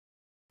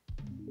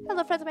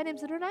Hello friends, my name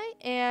is Lunernight,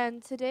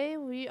 and today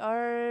we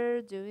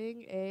are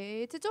doing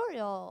a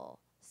tutorial.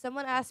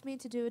 Someone asked me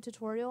to do a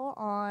tutorial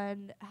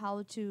on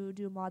how to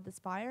do mod the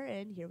Spire,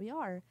 and here we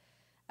are.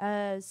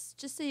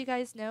 Just so you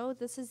guys know,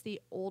 this is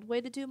the old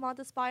way to do mod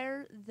the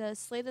Spire. The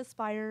Slay the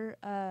Spire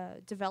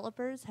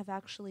developers have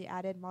actually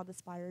added mod the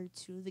Spire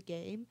to the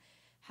game.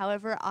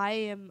 However, I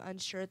am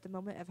unsure at the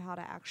moment of how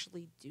to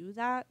actually do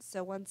that,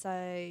 so once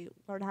I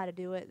learn how to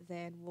do it,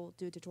 then we'll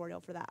do a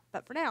tutorial for that.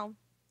 But for now,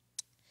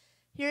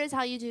 here is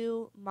how you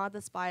do mod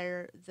the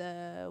Spire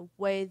the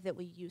way that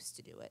we used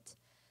to do it.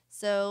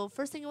 So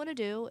first thing you want to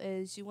do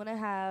is you want to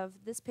have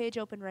this page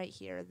open right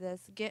here,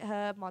 this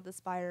GitHub mod the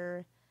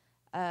Spire,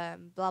 blah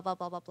blah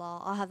blah blah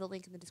blah. I'll have the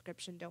link in the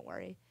description, don't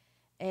worry.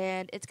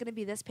 And it's going to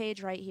be this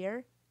page right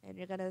here, and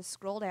you're going to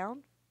scroll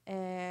down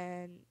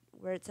and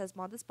where it says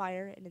mod the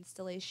Spire and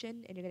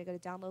installation, and you're going to go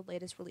to download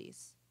latest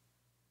release.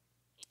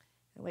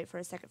 And wait for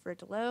a second for it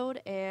to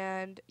load,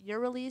 and your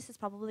release is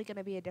probably going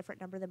to be a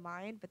different number than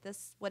mine, but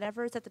this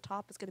whatever is at the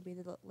top is going to be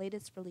the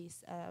latest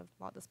release of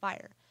Mod the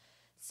Spire.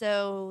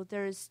 So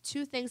there's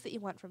two things that you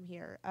want from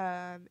here.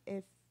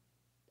 If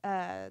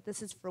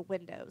this is for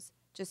Windows,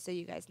 just so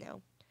you guys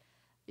know,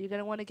 you're going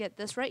to want to get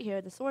this right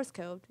here, the source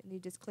code, and you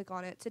just click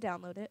on it to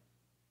download it.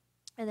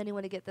 And then you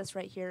want to get this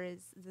right here is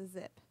the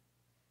zip,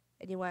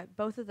 and you want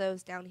both of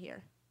those down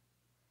here.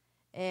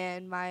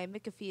 And my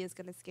McAfee is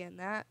going to scan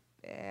that,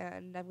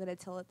 and I'm going to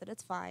tell it that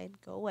it's fine,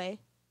 go away.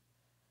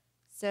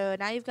 So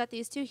now you've got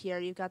these two here.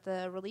 You've got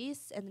the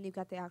release, and then you've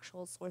got the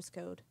actual source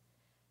code.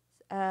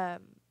 Then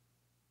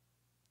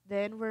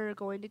we're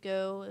going to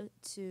go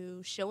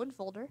to show in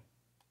folder,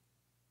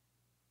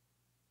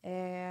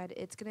 and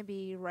it's going to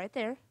be right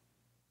there.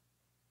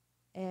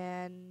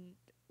 And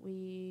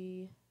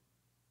we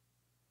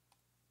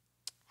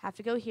have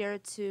to go here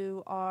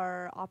to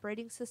our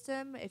operating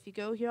system. If you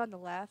go here on the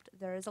left,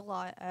 there is a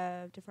lot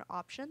of different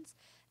options.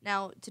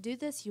 Now, to do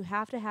this, you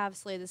have to have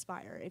Slay the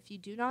Spire. If you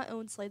do not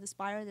own Slay the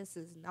Spire, this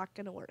is not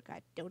going to work.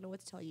 I don't know what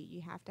to tell you.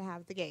 You have to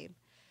have the game.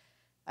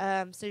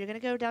 So you're going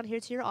to go down here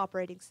to your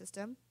operating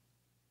system,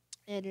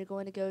 and you're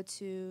going to go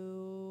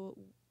to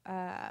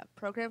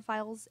Program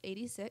Files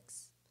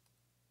 86,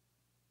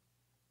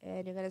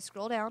 and you're going to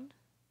scroll down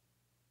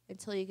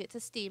until you get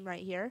to Steam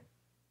right here.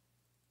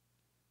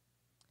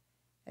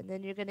 And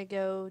then you're going to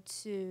go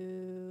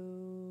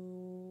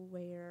to,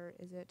 where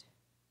is it?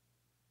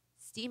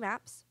 Steam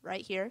Apps,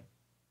 right here.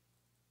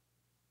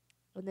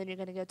 And then you're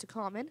going to go to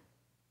Common.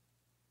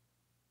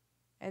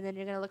 And then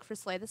you're going to look for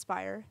Slay the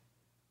Spire,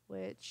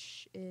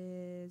 which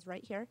is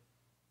right here.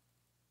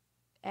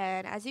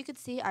 And as you can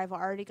see, I've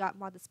already got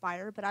Mod the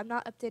Spire, but I'm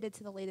not updated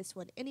to the latest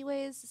one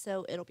anyways,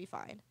 so it'll be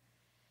fine.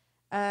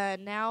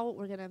 Now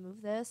we're going to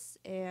move this,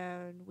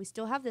 and we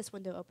still have this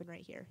window open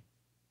right here.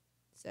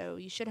 So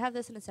you should have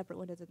this in a separate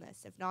window than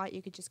this. If not,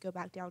 you could just go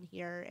back down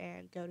here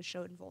and go to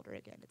show in folder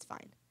again. It's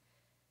fine.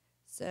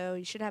 So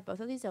you should have both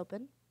of these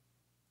open.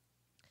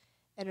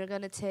 And we're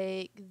going to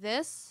take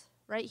this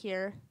right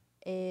here,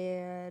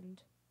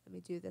 and let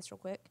me do this real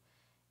quick,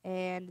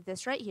 and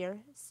this right here.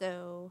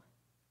 So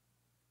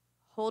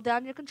hold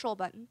down your control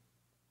button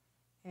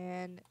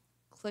and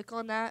click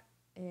on that,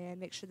 and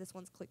make sure this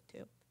one's clicked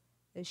too.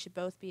 They should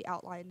both be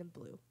outlined in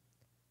blue.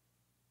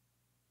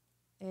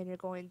 And you're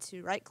going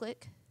to right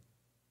click,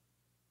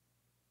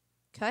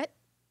 cut,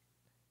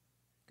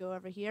 go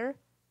over here,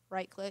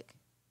 right click,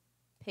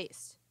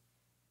 paste.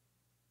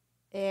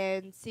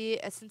 And see,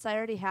 since I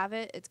already have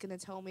it, it's going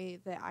to tell me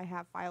that I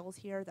have files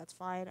here. That's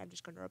fine. I'm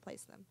just going to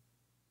replace them.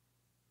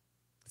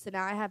 So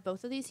now I have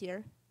both of these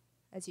here.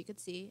 As you can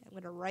see, I'm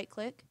going to right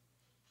click.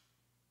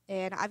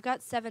 And I've got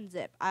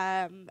 7-zip.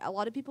 A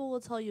lot of people will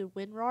tell you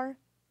WinRAR.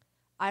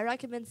 I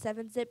recommend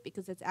 7-zip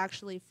because it's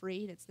actually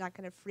free and it's not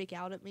going to freak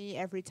out at me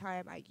every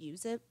time I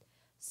use it.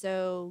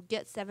 So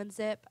get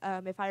 7-zip.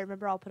 If I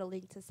remember, I'll put a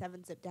link to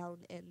 7-zip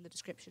down in the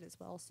description as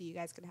well, so you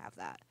guys can have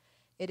that.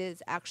 It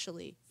is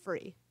actually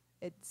free.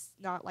 It's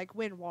not like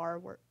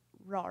WinRAR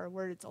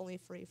where it's only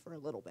free for a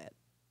little bit.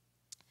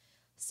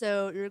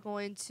 So you're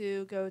going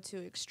to go to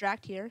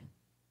extract here,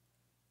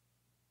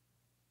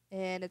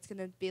 and it's going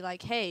to be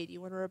like, hey, do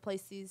you want to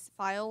replace these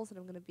files? And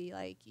I'm going to be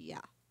like,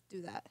 yeah,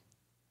 do that.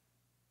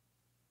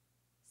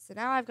 So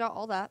now I've got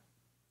all that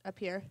up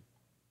here.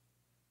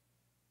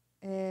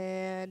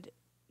 And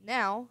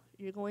now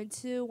you're going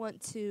to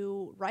want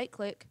to right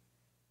click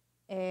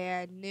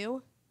and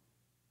new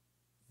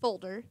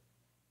folder,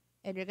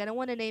 and you're going to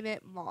want to name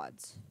it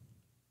mods.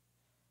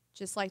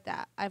 Just like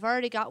that. I've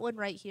already got one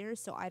right here,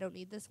 so I don't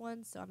need this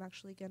one, so I'm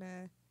actually going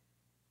to,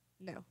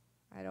 no,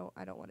 I don't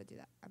want to do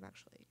that. I'm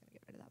actually going to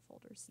get rid of that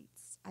folder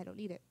since I don't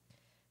need it.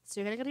 So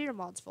you're going to go to your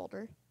mods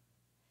folder,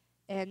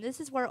 and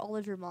this is where all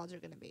of your mods are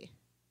going to be.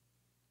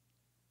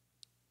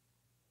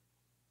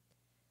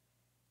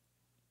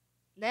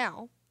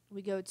 Now,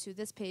 we go to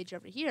this page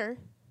over here.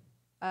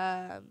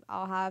 I'll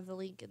have the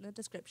link in the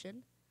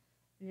description.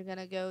 You're going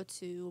to go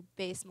to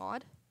base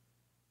mod.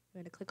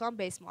 You're going to click on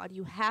base mod.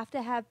 You have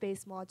to have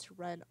base mod to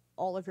run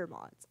all of your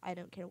mods. I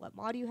don't care what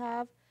mod you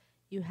have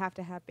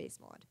to have base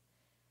mod.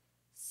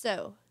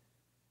 So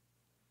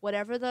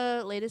whatever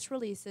the latest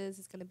release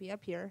is going to be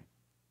up here.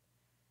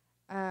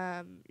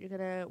 You're going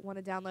to want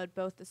to download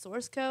both the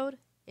source code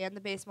and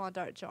the base mod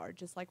jar,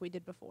 just like we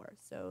did before.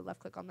 So left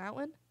click on that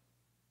one,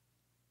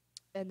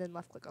 and then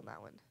left click on that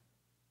one.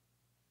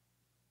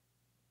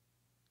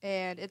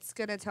 And it's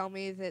going to tell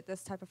me that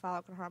this type of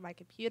file can harm my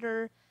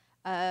computer.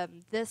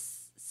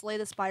 This Slay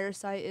the Spire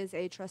site is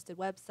a trusted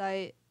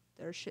website.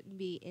 There shouldn't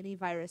be any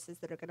viruses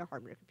that are going to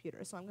harm your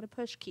computer. So I'm going to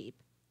push keep.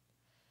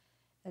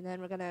 And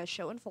then we're going to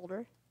show in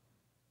folder.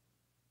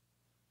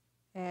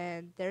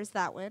 And there's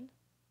that one.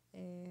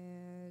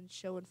 And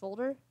show in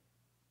folder.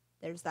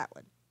 There's that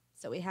one.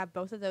 So we have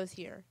both of those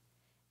here.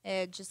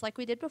 And just like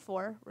we did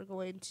before, we're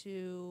going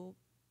to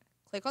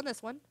click on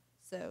this one.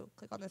 So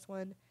click on this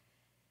one.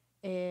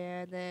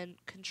 And then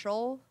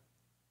control,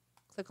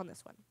 click on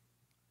this one.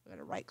 We're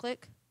going to right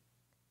click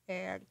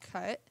and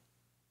cut.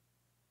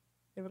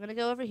 Then we're going to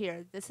go over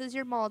here. This is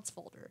your mods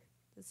folder.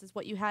 This is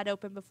what you had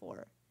open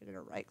before. You're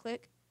going to right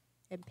click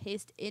and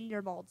paste in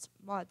your mods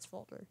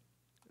folder.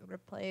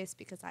 Replace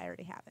because I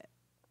already have it.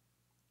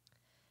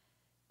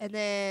 And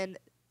then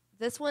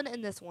this one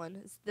and this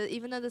one,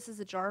 even though this is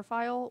a jar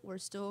file, we're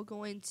still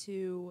going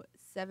to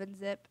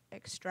 7-zip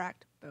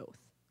extract both.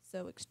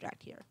 So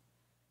extract here.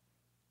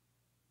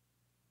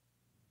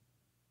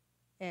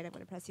 And I'm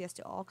going to press yes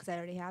to all because I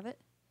already have it.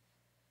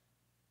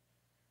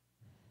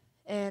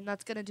 And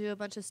that's going to do a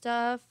bunch of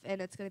stuff.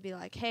 And it's going to be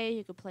like, hey,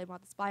 you can play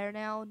Mod the Spire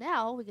now.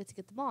 Now we get to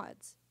get the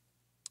mods.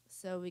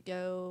 So we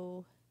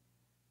go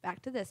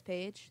back to this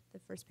page, the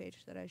first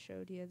page that I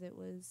showed you that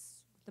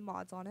was the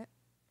mods on it.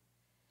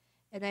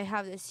 And I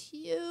have this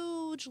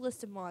huge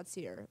list of mods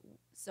here.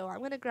 So I'm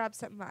going to grab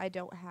something I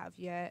don't have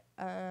yet.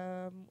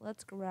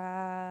 Let's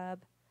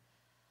grab...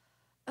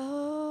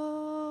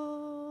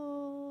 Oh,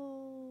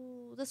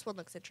 this one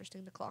looks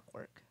interesting, the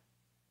clockwork.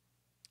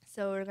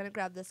 So we're going to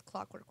grab this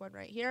clockwork one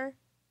right here.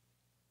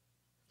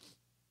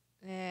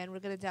 And we're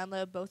going to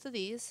download both of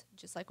these,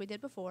 just like we did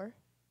before.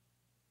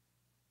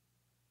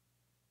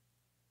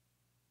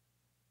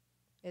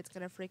 It's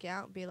going to freak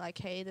out and be like,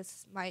 hey,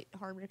 this might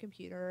harm your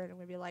computer. And I'm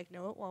going to be like,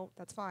 no, it won't.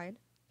 That's fine.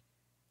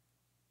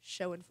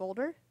 Show in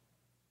folder.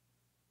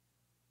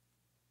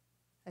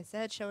 I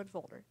said show in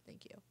folder.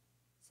 Thank you.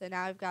 So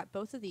now I've got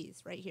both of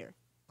these right here.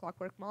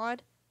 Clockwork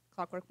mod,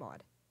 clockwork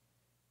mod.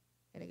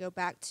 And I go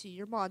back to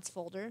your mods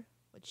folder,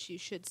 which you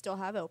should still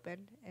have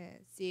open. And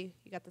see,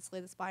 you got the Slay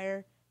the Spire,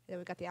 and then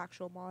we got the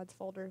actual mods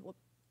folder. Whoop.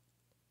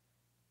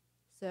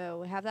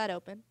 So we have that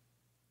open.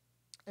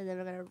 And then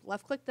we're going to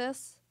left click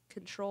this,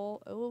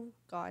 control, oh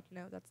god,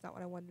 no, that's not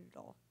what I wanted at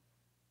all.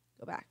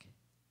 Go back.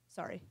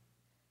 Sorry.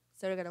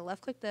 So we're going to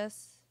left click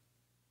this,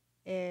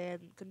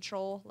 and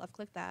control, left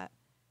click that,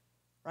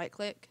 right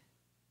click,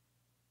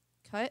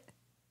 cut,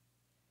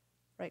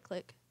 right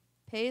click,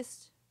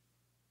 paste,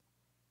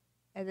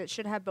 and it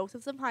should have both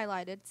of them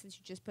highlighted since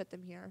you just put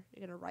them here.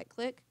 You're going to right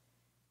click,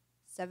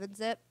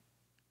 7-zip,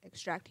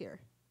 extract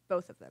here,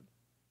 both of them.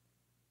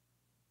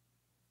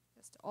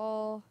 Just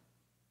all.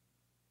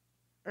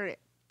 Alright.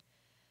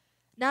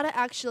 Now to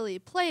actually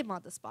play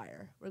Mod the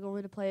Spire, we're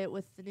going to play it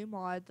with the new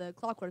mod, the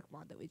clockwork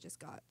mod that we just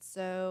got.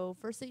 So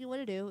first thing you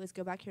want to do is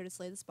go back here to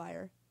Slay the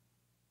Spire.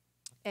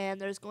 And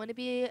there's going to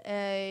be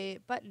a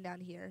button down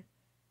here.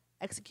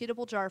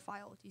 Executable jar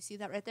file. Do you see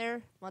that right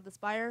there? Mod the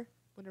Spire.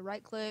 I'm going to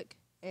right click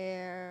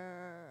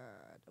and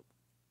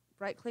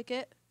right click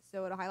it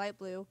so it'll highlight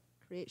blue.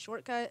 Create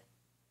shortcut.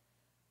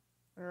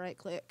 I'm going to right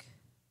click,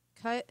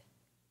 cut,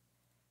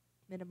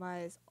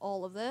 minimize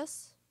all of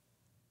this.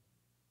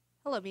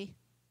 Hello, me.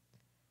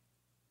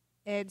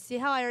 And see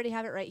how I already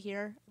have it right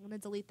here? I'm going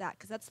to delete that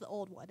because that's the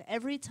old one.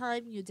 Every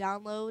time you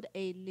download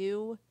a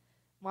new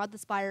Mod the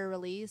Spire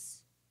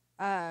release,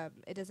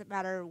 it doesn't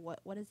matter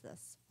what is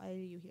this? Why are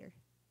you here?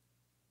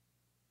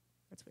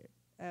 That's weird.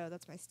 Oh,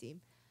 that's my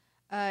Steam.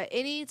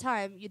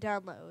 Anytime you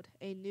download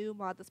a new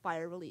Mod the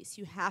Spire release,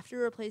 you have to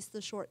replace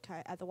the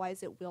shortcut.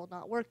 Otherwise, it will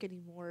not work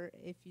anymore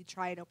if you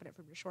try and open it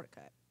from your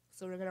shortcut.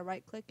 So we're going to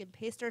right click and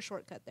paste our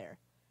shortcut there.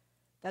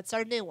 That's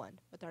our new one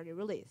with our new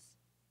release.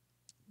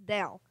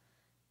 Now,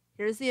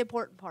 here's the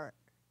important part.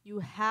 You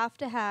have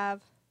to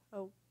have...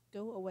 Oh,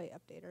 go away,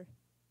 updater.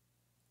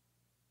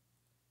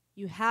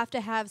 You have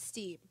to have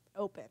Steam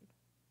open.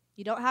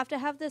 You don't have to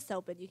have this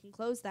open. You can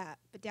close that.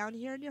 But down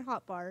here in your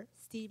hotbar,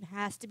 Steam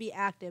has to be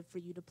active for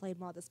you to play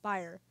Mod the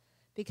Spire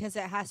because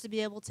it has to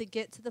be able to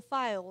get to the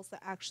files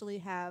that actually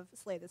have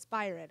Slay the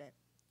Spire in it.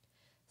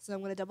 So I'm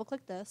going to double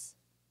click this.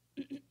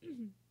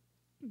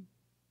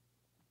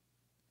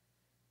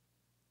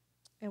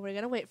 And we're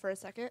going to wait for a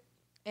second.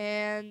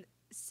 And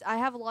I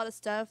have a lot of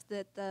stuff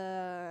that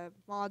the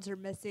mods are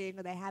missing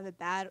or they have a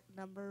bad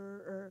number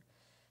or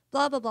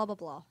blah, blah, blah, blah,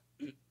 blah.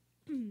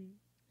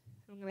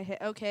 I'm going to hit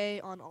OK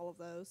on all of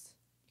those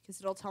because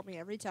it'll tell me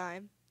every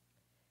time.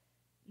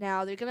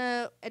 Now,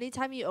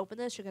 anytime you open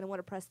this, you're going to want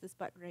to press this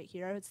button right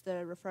here. It's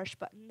the refresh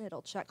button.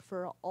 It'll check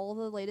for all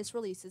the latest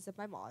releases of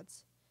my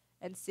mods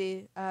and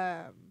see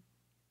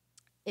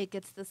it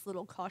gets this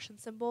little caution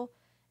symbol.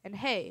 And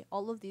hey,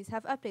 all of these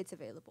have updates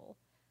available.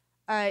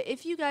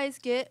 If you guys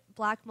get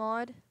black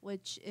mod,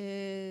 which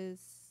is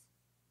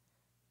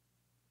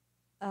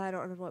I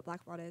don't remember what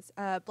black mod is.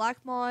 Black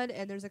mod,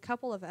 and there's a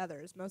couple of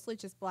others, mostly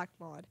just black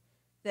mod,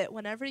 that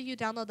whenever you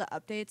download the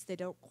updates, they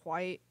don't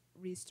quite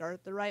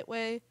restart the right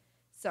way.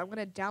 So I'm going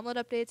to download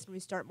updates and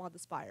restart Mod the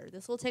Spire.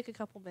 This will take a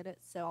couple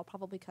minutes, so I'll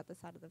probably cut this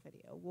out of the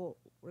video.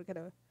 We're going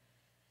to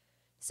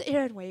sit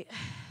here and wait.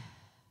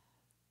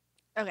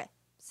 Okay,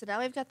 so now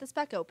we've got this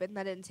back open.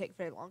 That didn't take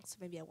very long, so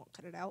maybe I won't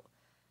cut it out.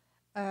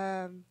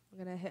 I'm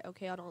going to hit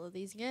OK on all of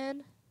these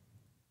again.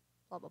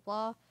 Blah, blah,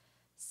 blah.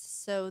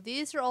 So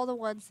these are all the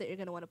ones that you're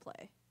going to want to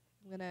play.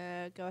 I'm going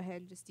to go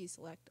ahead and just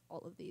deselect all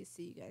of these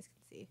so you guys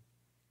can see.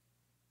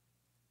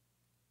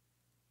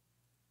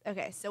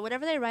 Okay, so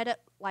whenever they light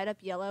up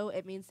yellow,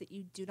 it means that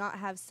you do not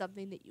have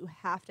something that you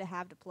have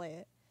to play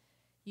it.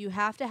 You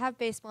have to have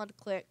base mod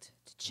clicked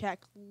to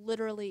check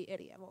literally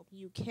any of them.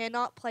 You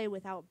cannot play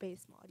without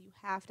base mod. You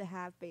have to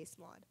have base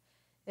mod.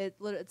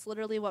 It's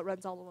literally what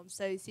runs all of them.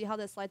 So you see how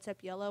this lights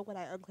up yellow when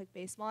I unclick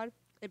base mod?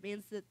 It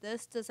means that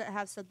this doesn't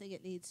have something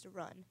it needs to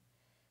run.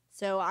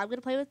 So I'm going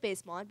to play with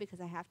base mod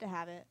because I have to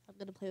have it. I'm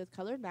going to play with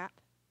colored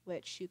map,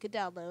 which you could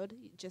download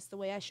just the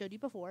way I showed you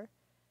before.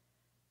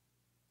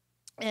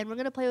 And we're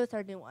going to play with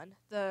our new one,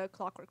 the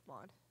clockwork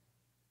mod.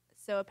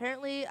 So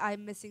apparently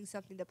I'm missing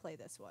something to play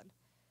this one.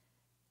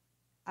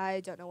 I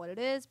don't know what it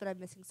is, but I'm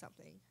missing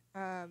something.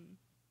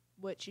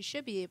 Which you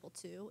should be able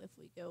to if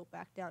we go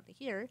back down to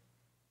here.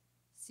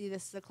 See,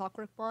 this is the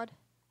clockwork mod.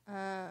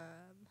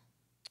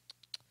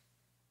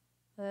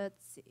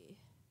 Let's see.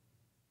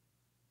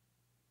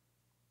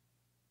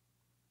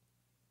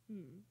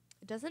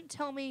 It doesn't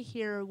tell me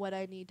here what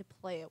I need to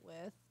play it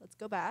with. Let's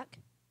go back.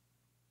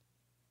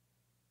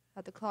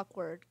 At the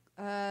clockwork.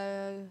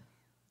 Let's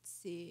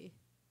see.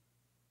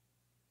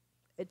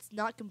 It's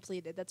not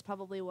completed. That's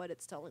probably what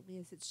it's telling me,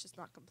 is it's just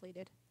not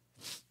completed.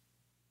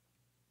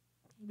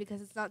 Because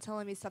it's not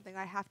telling me something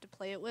I have to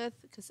play it with,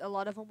 because a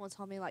lot of them will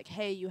tell me, like,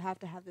 hey, you have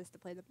to have this to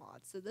play the mod.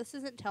 So this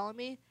isn't telling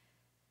me,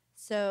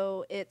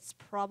 so it's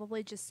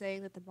probably just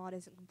saying that the mod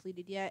isn't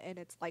completed yet, and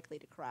it's likely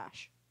to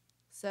crash.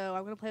 So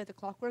I'm going to play with the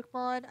clockwork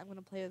mod, I'm going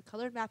to play with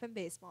colored map and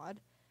base mod.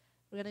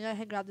 We're going to go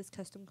ahead and grab these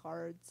custom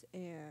cards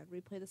and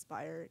replay the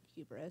Spire and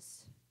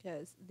Hubris,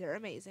 because they're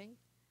amazing.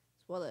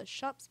 As well as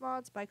Shops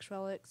Mod, Spikes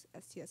Relics,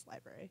 STS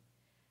Library.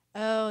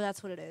 Oh,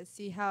 that's what it is.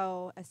 See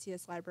how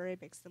STS Library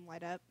makes them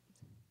light up?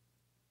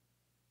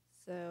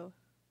 So,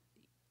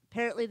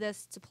 apparently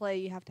this, to play,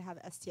 you have to have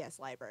STS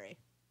Library.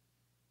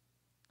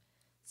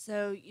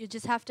 So, you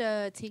just have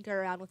to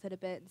tinker around with it a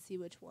bit and see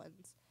which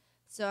ones.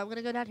 So, I'm going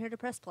to go down here to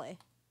press play.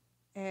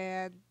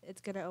 And it's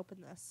going to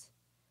open this.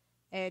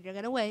 And you're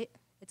going to wait.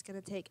 It's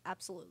going to take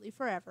absolutely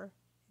forever.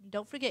 And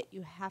don't forget,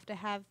 you have to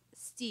have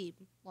Steam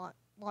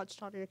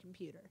launched on your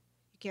computer.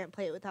 You can't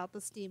play it without the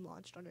Steam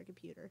launched on your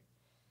computer.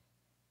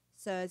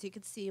 So as you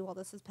can see while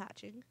this is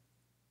patching,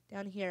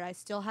 down here I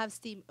still have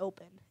Steam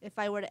open. If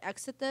I were to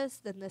exit this,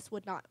 then this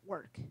would not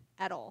work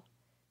at all.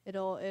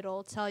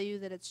 It'll tell you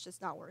that it's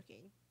just not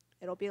working.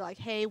 It'll be like,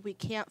 hey, we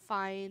can't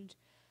find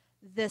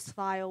this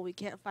file, we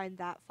can't find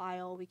that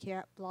file, we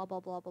can't blah, blah,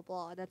 blah, blah,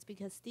 blah. And that's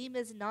because Steam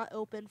is not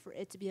open for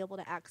it to be able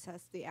to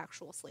access the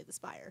actual Slay the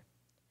Spire.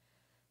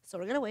 So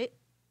we're going to wait.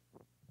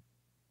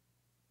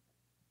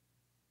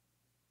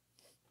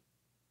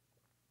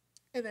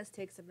 And this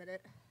takes a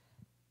minute.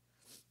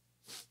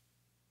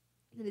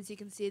 And as you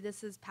can see,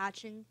 this is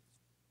patching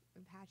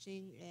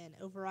and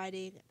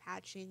overriding and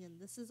patching. And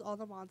this is all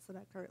the mods that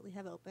I currently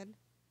have open.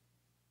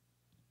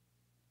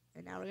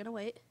 And now we're going to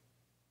wait.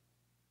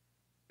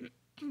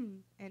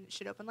 And it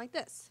should open like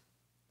this.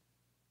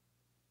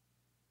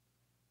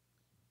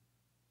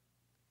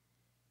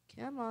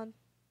 Come on.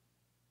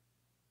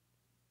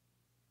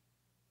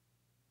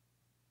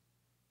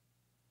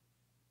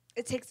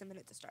 It takes a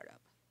minute to start up.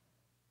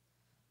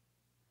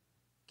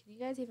 Can you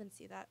guys even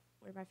see that,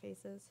 where my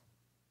face is?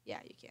 Yeah,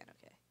 you can,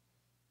 okay.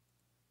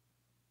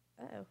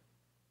 Uh-oh.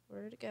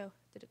 Where did it go?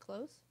 Did it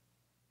close?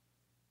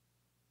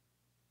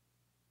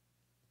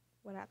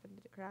 What happened?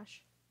 Did it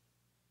crash?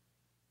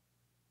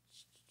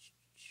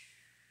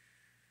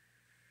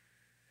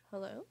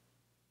 Hello?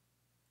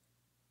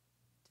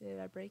 Did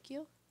I break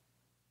you?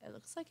 It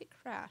looks like it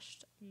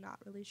crashed. I'm not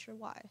really sure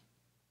why.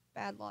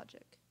 Bad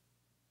logic.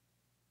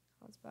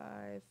 Caused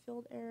by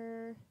field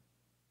error.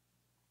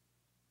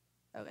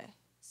 Okay.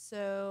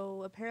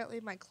 So apparently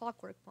my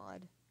clockwork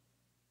mod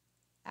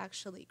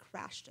actually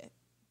crashed it.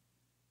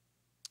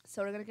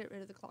 So we're going to get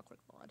rid of the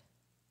clockwork mod.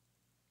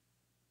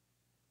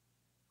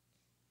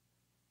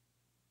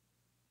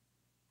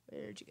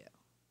 Where'd you go?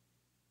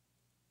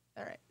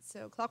 Alright,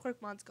 so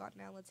clockwork mod's gone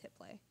now. Let's hit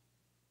play.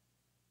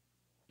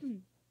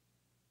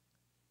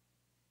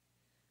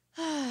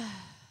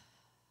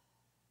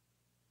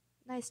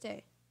 Nice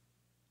day.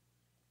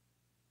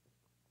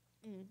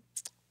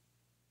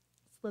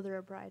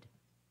 Slytherin Bride.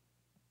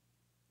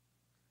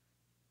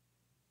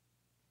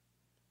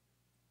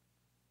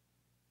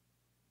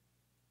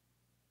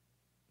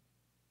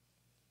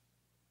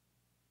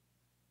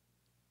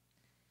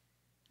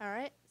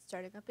 Alright,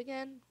 starting up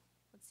again.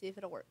 Let's see if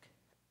it'll work.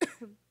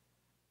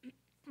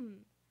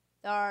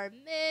 There are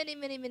many,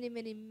 many, many,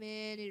 many,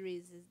 many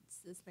reasons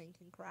this thing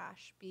can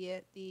crash. Be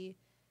it the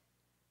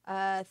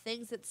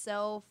things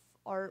itself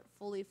aren't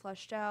fully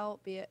fleshed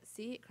out. Be it,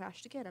 see, it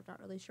crashed again. I'm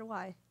not really sure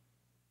why.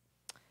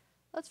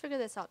 Let's figure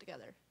this out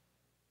together.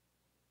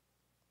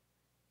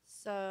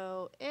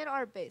 So, in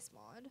our base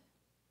mod.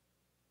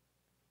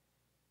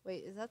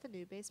 Wait, is that the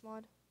new base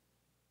mod?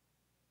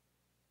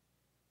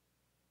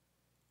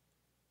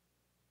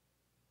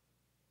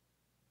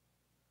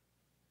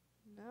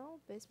 No,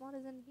 base mod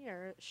is in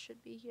here. It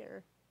should be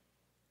here.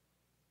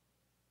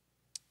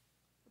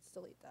 Let's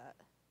delete that.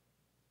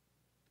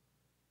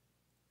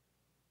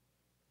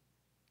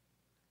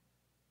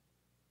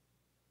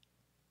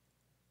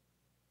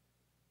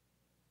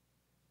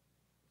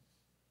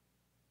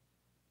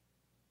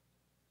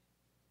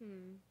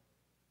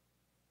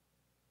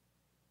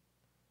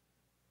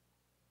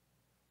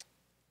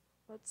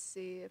 Let's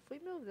see. If we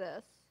move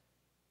this,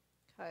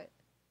 cut,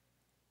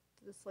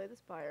 display the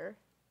spire,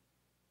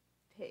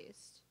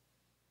 paste.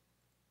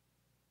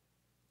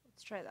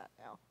 Let's try that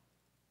now.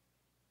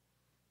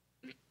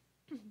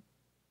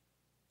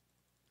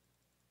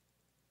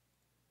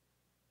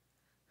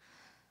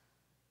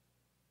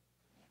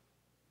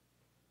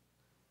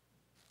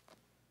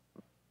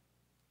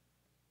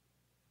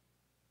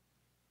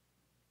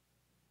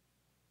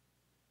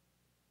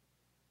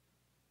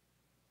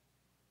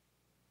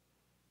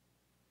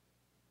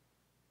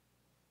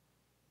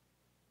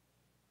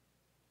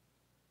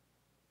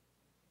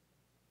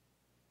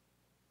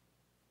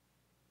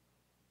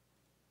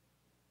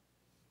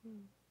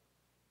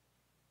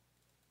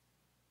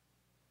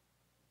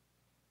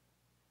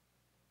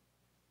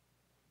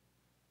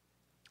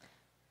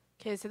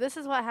 Okay, so this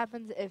is what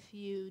happens if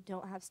you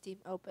don't have Steam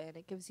open.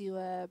 It gives you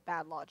a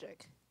bad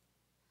logic.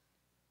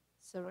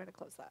 So we're going to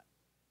close that.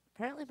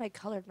 Apparently my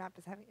colored map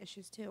is having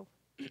issues too.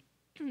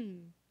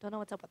 Don't know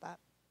what's up with that.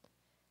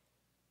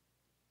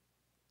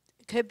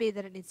 It could be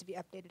that it needs to be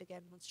updated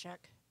again. Let's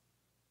check.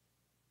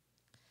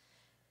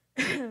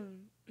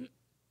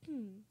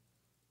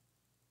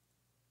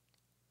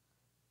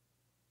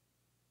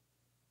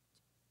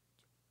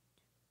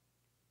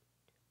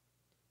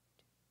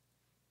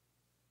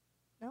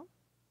 No?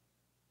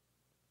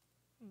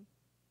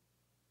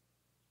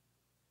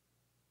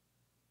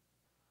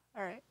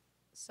 Alright.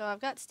 So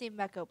I've got Steam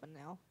back open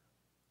now.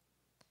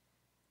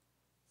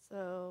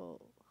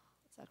 So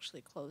let's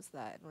actually close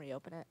that and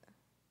reopen it.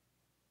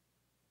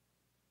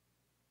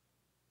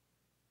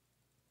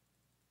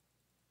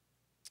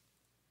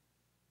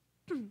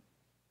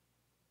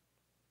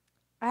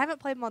 I haven't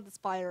played Mod the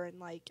Spire in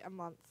like a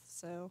month,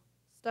 so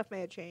stuff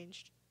may have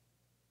changed.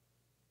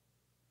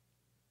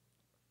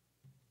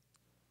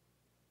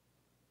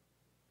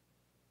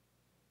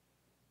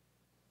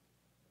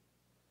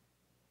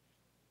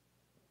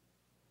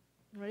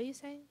 What are you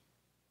saying?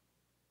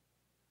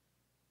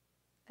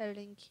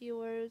 Editing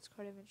keywords,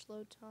 card image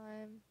load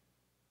time.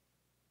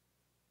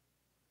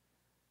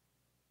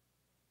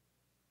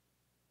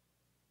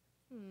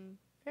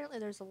 Apparently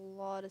there's a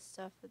lot of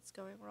stuff that's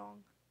going wrong.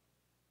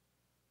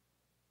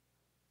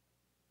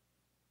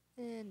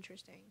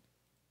 Interesting.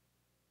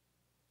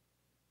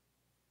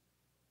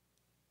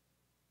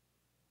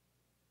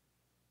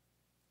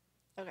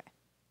 Okay.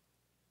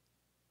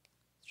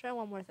 Let's try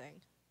one more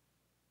thing.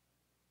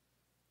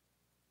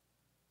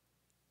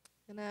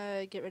 I'm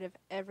gonna get rid of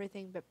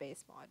everything but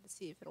base mod to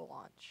see if it'll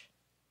launch.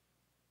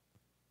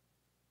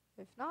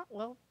 If not,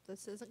 well,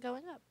 this isn't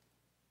going up.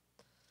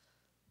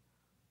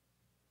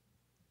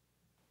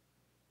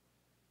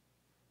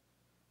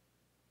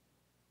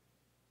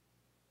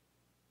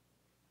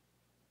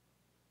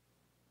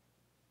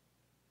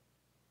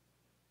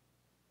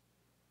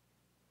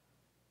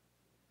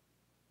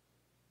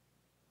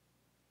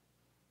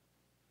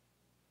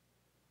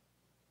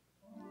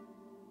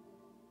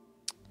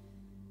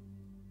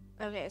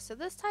 Okay, so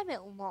this time it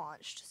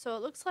launched. So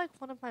it looks like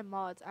one of my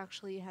mods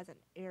actually has an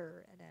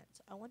error in it.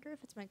 I wonder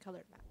if it's my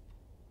colored map.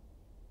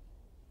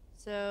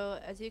 So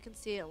as you can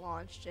see, it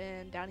launched,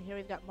 and down here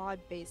we've got mod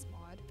base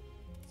mod.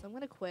 So I'm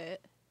gonna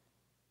quit,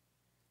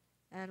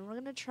 and we're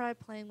gonna try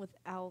playing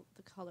without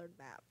the colored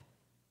map,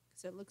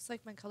 because it looks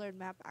like my colored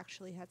map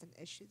actually has an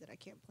issue that I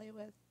can't play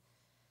with.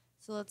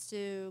 So let's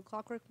do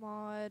clockwork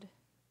mod,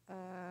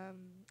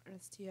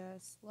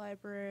 STS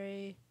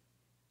library,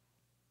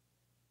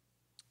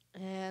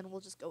 and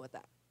we'll just go with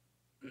that.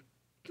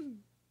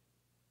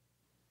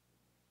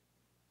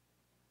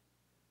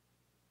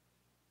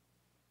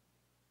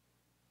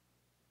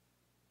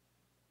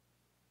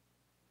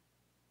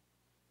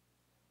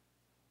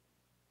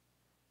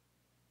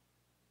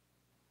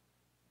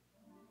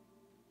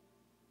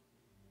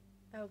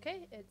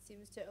 Okay, it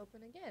seems to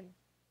open again.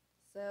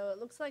 So it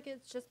looks like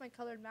it's just my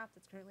colored map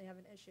that's currently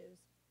having issues.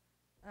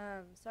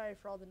 Sorry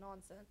for all the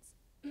nonsense.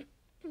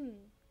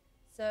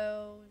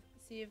 So,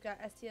 see, you've got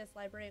STS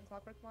library and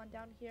clockwork mod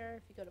down here.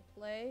 If you go to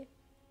play,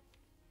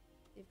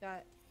 you've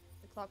got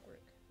the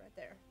clockwork right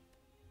there.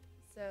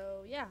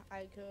 So yeah,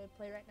 I could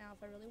play right now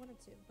if I really wanted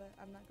to, but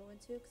I'm not going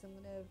to, because I'm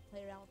going to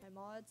play around with my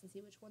mods and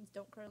see which ones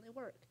don't currently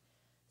work.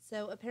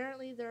 So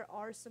apparently there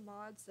are some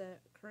mods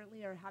that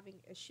currently are having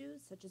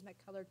issues, such as my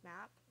colored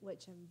map,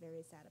 which I'm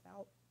very sad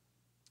about.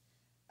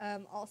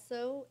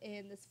 Also,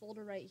 in this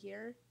folder right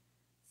here,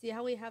 see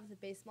how we have the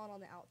base mod on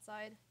the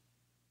outside?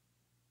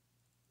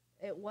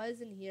 It was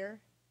in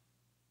here,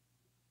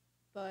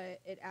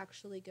 but it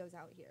actually goes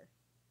out here.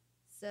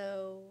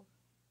 So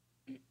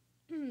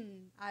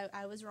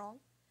I was wrong.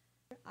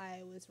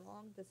 I was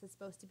wrong. This is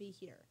supposed to be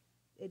here.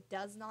 It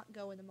does not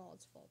go in the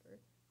mods folder.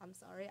 I'm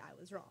sorry, I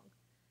was wrong.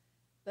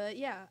 But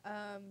yeah,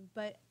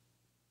 but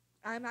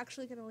I'm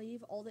actually going to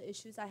leave all the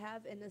issues I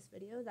have in this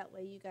video. That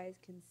way you guys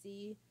can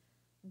see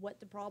what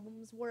the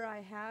problems were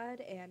I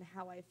had and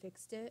how I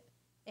fixed it.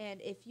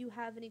 And if you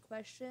have any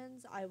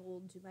questions, I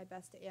will do my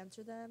best to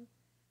answer them.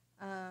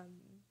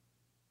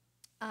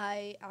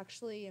 I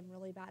actually am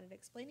really bad at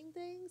explaining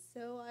things,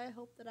 so I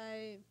hope that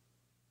I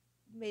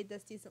made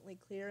this decently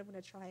clear. I'm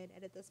going to try and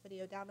edit this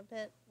video down a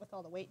bit with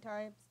all the wait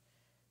times.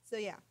 So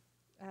yeah,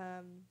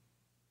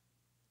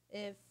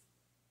 if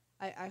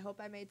I hope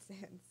I made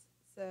sense.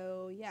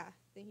 So yeah,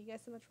 thank you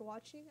guys so much for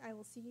watching. I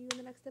will see you in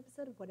the next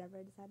episode of whatever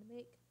I decide to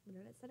make.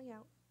 Lunernight signing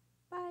out.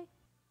 Bye.